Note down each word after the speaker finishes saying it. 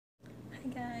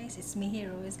guys, it's me here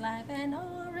who is live in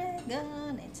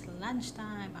Oregon. It's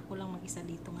lunchtime. Ako lang mag-isa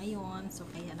dito ngayon. So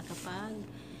kaya nakapag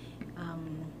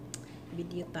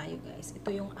video tayo guys.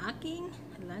 Ito yung aking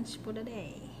lunch for the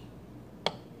day.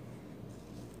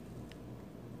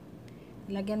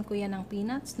 Lagyan ko yan ng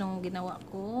peanuts nung ginawa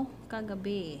ko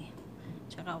kagabi.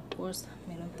 Tsaka of course,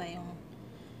 meron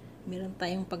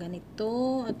tayong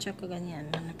paganito at tsaka ganyan.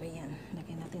 Ano pa yan?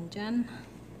 Lagyan natin dyan.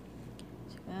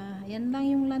 Yan lang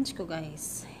yung lunch ko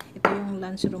guys. Ito yung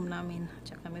lunch room namin.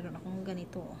 Tsaka meron akong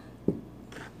ganito.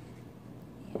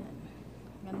 Yan.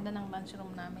 Ganda ng lunch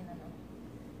room namin. Ano?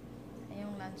 Ayan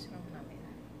yung lunch room namin.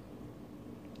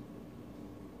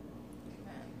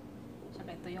 Yan.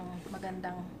 Tsaka ito yung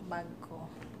magandang bag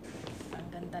ko. Ang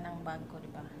ganda ng bag ko,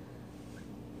 diba?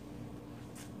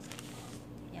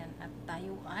 Yan. At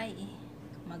tayo ay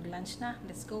mag-lunch na.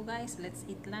 Let's go guys. Let's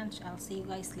eat lunch. I'll see you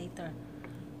guys later.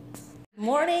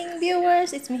 Morning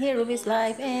viewers, it's me here, Ruby's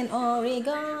Life in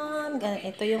Oregon.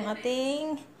 Ito yung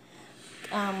ating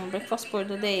breakfast for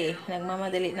today.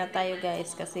 Nagmamadali na tayo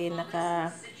guys kasi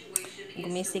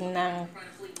gumising ng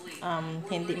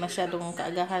hindi masyadong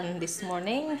kaagahan this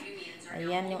morning.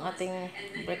 Ayan yung ating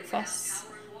breakfast.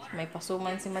 May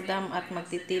pasuman si madam at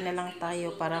magtiti na lang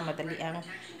tayo para madali ang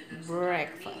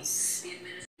breakfast.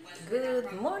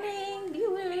 Good morning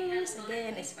viewers!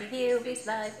 Again, it's me here, Ruby's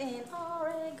Life in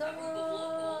Oregon.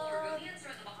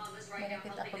 May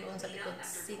nakita ko doon sa likod.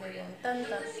 Sino yun? Tan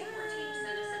tan tan!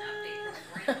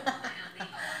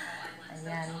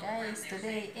 Ayan guys,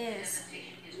 today is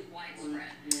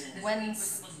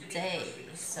Wednesday.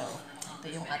 So, ito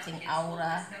yung ating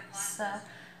aura sa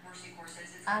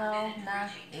araw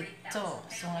na ito.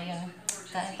 So, ngayon,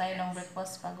 kain tayo ng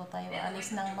breakfast bago tayo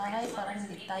alis ng bahay para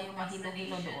hindi tayo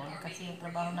mahilo-hilo doon. Kasi yung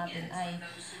trabaho natin ay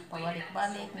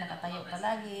pabalik-balik, nakatayo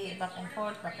palagi, back and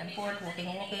forth,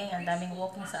 walking. Ang daming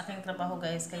walking sa aking trabaho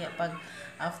guys. Kaya pag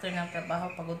after ng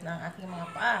trabaho, pagod na ang aking mga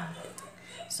paa.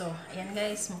 So, ayan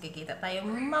guys, magkikita tayo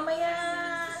mamaya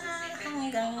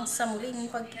hanggang sa muling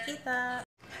pagkikita.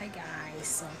 Hi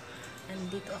guys, so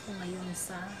nandito ako ngayon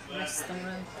sa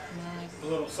restaurant. A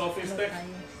little selfie stick?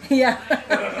 Yeah.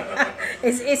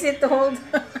 It's easy to hold.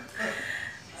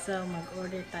 So,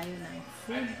 mag-order tayo ng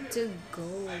food to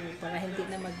go para hindi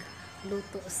na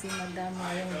magluto si madam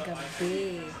ngayong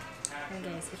gabi. And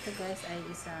guys, ito guys ay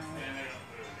isang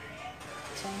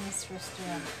Chinese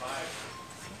restaurant.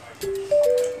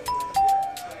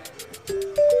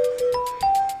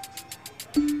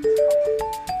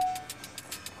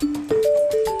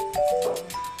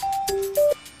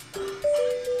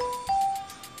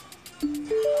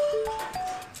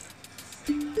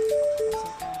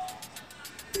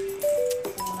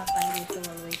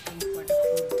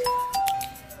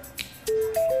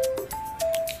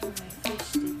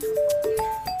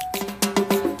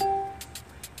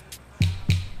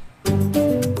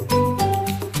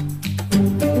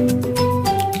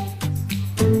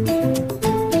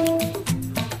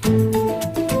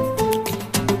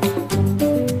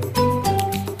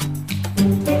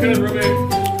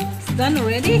 Done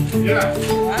already? Yeah.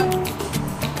 Wow.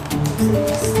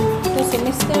 Ito si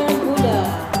Mr. Buddha.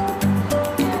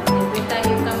 Every time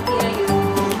you come here, you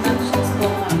touch his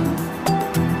bowl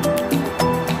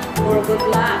for good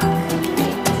luck.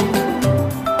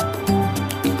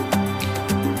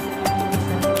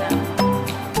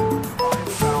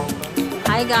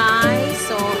 Hi guys,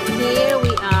 so here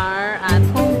we are at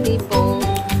Home Depot,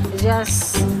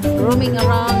 just roaming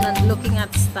around and looking at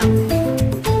stuff.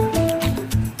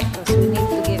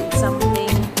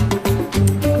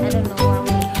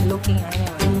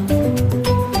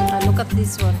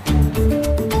 This one.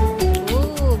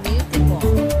 Ooh, beautiful.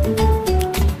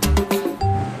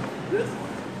 This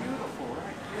one's beautiful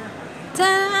right here.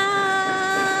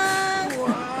 Ta-da!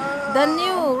 Wow. The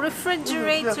new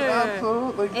refrigerator.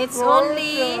 It's gorgeous.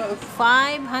 only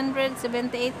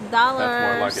 $578. That's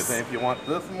more like it. And if you want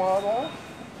this model,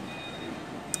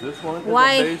 this one is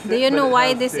Why? a basic, Do you know but it why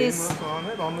has this is stainless on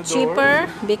it, on the cheaper?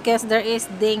 door. Because there is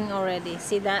ding already.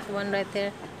 See that one right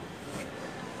there?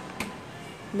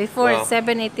 Before Well, it's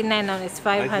 $789, now it's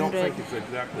 $500. I don't think it's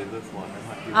exactly this one. It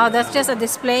might be Oh, that's another just a one.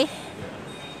 display?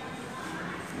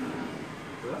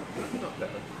 Well, that's not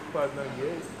bad.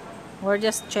 $598. We're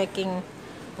just checking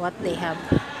what they have.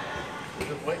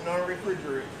 Just waiting on a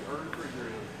refrigerator.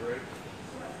 Right?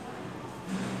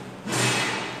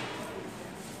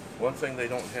 One thing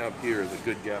they don't have here is a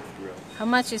good gas grill. How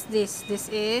much is this? This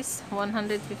is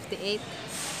 $158.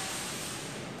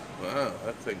 Wow,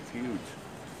 that thing's huge.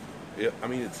 Yeah,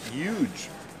 I mean, it's huge.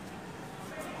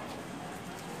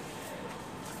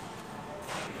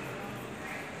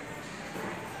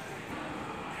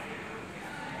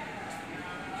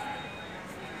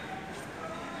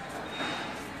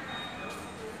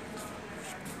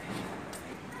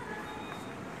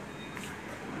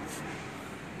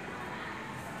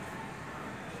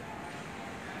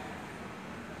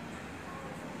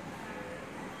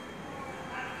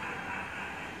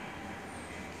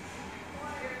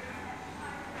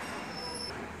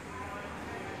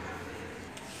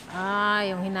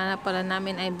 yung hinanap pala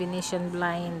namin ay Venetian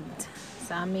blind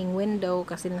sa aming window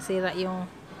kasi nasira yung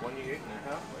 28.5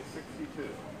 by 62.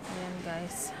 ayan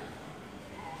guys.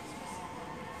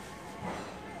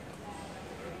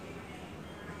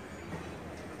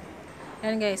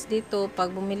 Ayan guys, dito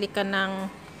pag bumili ka ng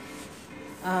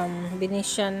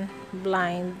Venetian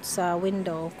blind sa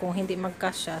window, kung hindi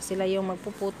magkasya, sila yung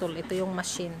magpuputol. Ito yung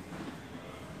machine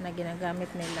na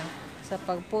ginagamit nila sa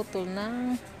pagputol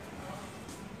ng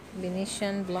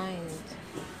Venetian blind.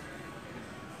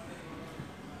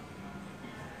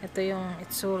 Ito yung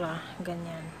itsura,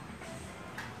 ganyan.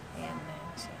 Ayan na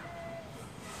yun siya.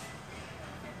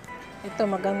 Ito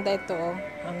maganda ito oh.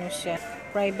 Ano siya?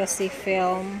 Privacy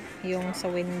film yung sa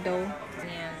window.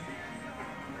 Ayan.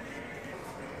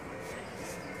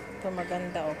 Ito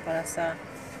maganda oh, para sa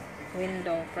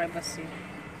window privacy.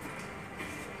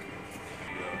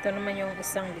 Ito naman yung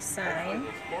isang design.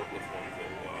 Those cordless ones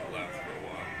will last for a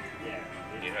while. Yeah.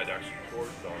 You had actually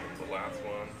cords on them, the last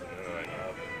ones, and then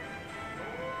I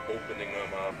opening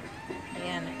them up.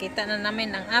 Ayan, nakita na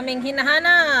namin ang aming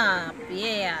hinahanap.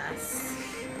 Yes.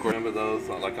 Remember those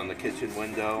like on the kitchen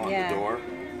window on the door?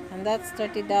 And that's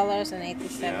 $30.87.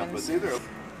 Yeah, but these are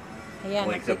Ayan,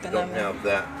 well, except nakita they don't namin. have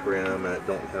that trim and it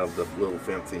don't have the little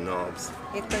fancy knobs.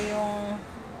 Ito yung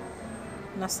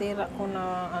nasira ko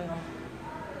na ano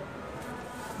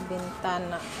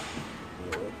bintana.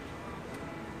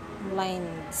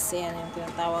 Blinds. Yan yung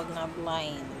tinatawag na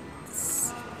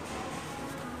blinds.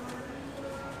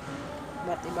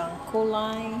 Ba't ibang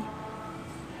kulay?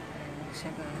 Ayan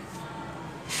siya guys.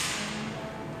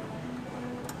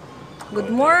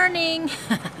 Good morning!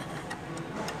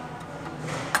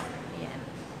 Ayan.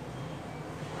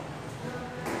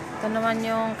 Ito naman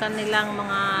yung kanilang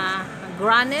mga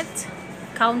granite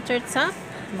countertop.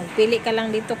 Magpili ka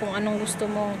lang dito kung anong gusto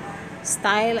mong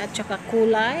style at saka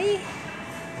kulay.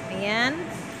 Ayan.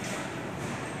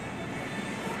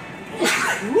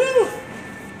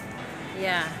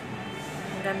 Yeah.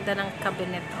 Ang ganda ng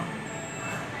cabinet oh.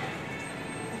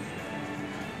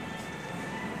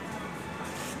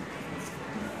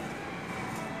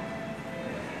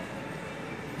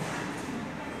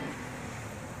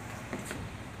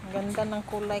 Ganda ng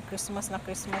kulay, Christmas na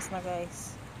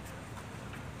guys.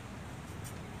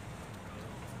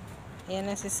 Ayan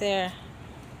na si Sir.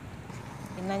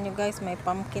 Tingnan nyo guys, may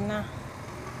pumpkin na.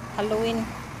 Halloween.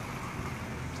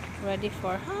 Ready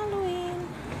for Halloween.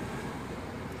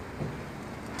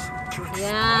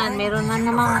 Ayan, meron na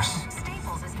namang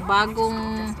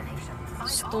bagong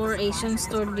store, Asian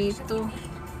store dito.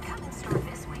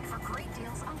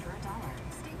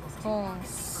 Oh.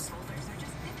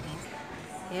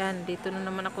 Yan, dito na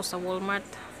naman ako sa Walmart.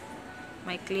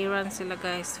 May clearance sila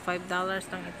guys. $5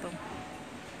 lang ito.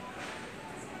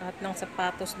 Lahat ng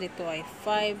sapatos dito ay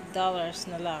 $5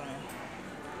 na lang.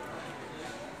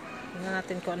 Tingnan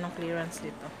natin kung anong clearance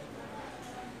dito.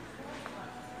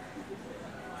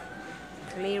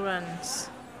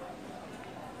 Clearance.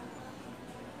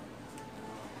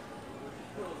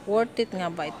 Worth it nga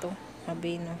ba ito?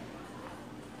 Mabino.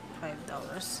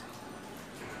 $5.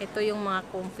 Ito yung mga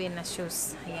comfy na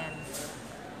shoes. Ayan.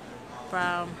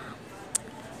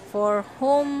 For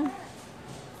home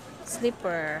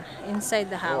slipper inside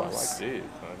the Oh, I like house. these,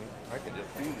 honey. I can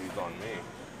just see these on me.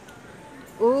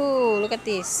 Ooh, look at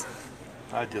this.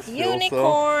 I just feel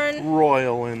Unicorn. so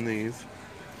royal in these.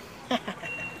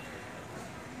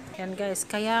 Yan guys,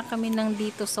 kaya kami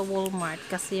nandito sa Walmart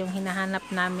kasi yung hinahanap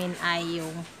namin ay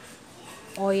yung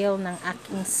oil ng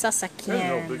aking There's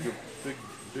sasakyan. no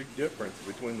big difference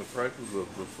between the prices of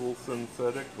the full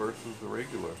synthetic versus the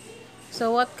regular.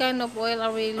 So what kind of oil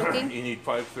are we looking? You need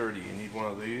 530. You need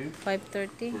one of these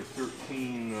 530? for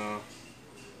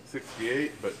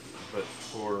 13.68, but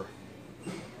for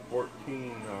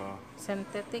 14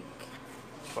 Synthetic?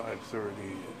 530.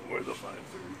 Where's the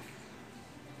 530?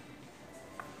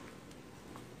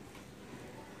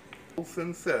 Full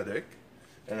synthetic,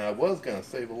 and I was gonna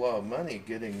save a lot of money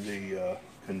getting the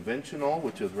conventional,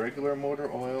 which is regular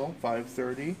motor oil,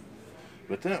 530.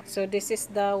 But then, So this is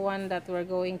the one that we're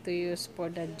going to use for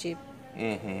the Jeep.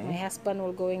 My husband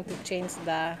will going to change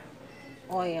the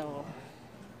oil,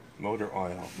 motor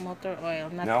oil. motor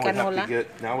oil, not Now canola.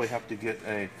 we have to get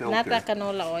a Not the filter.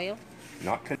 canola oil.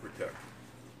 Not protect.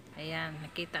 Ayan,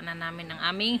 nakita na namin ang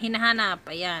aming hinahanap.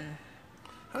 Ayan.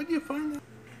 How do you find that?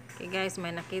 Okay guys,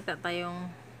 may nakita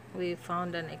tayong, we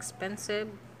found an expensive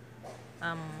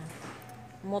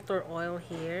motor oil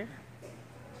here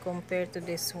compared to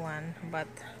this one, but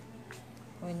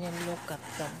when you look at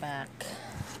the back,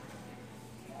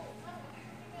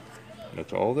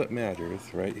 That's all that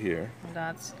matters right here.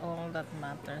 that's all that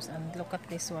matters. And look at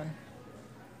this one,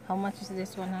 How much is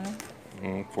this one,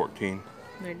 honey? 14.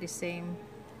 They're the same,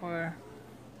 or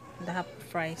the half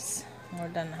price, more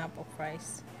than half of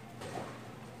price.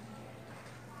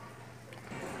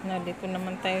 No, dito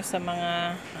naman tayo sa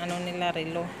mga ano nila,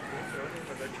 relo.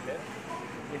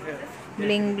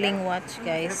 Bling bling watch,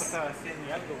 guys.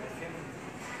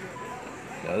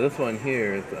 Now this one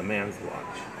here is a man's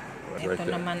watch. Right Ito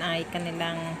there. naman ay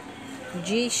kanilang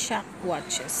G-Shock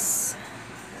watches.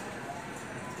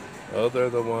 Oh, they're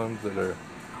the ones that are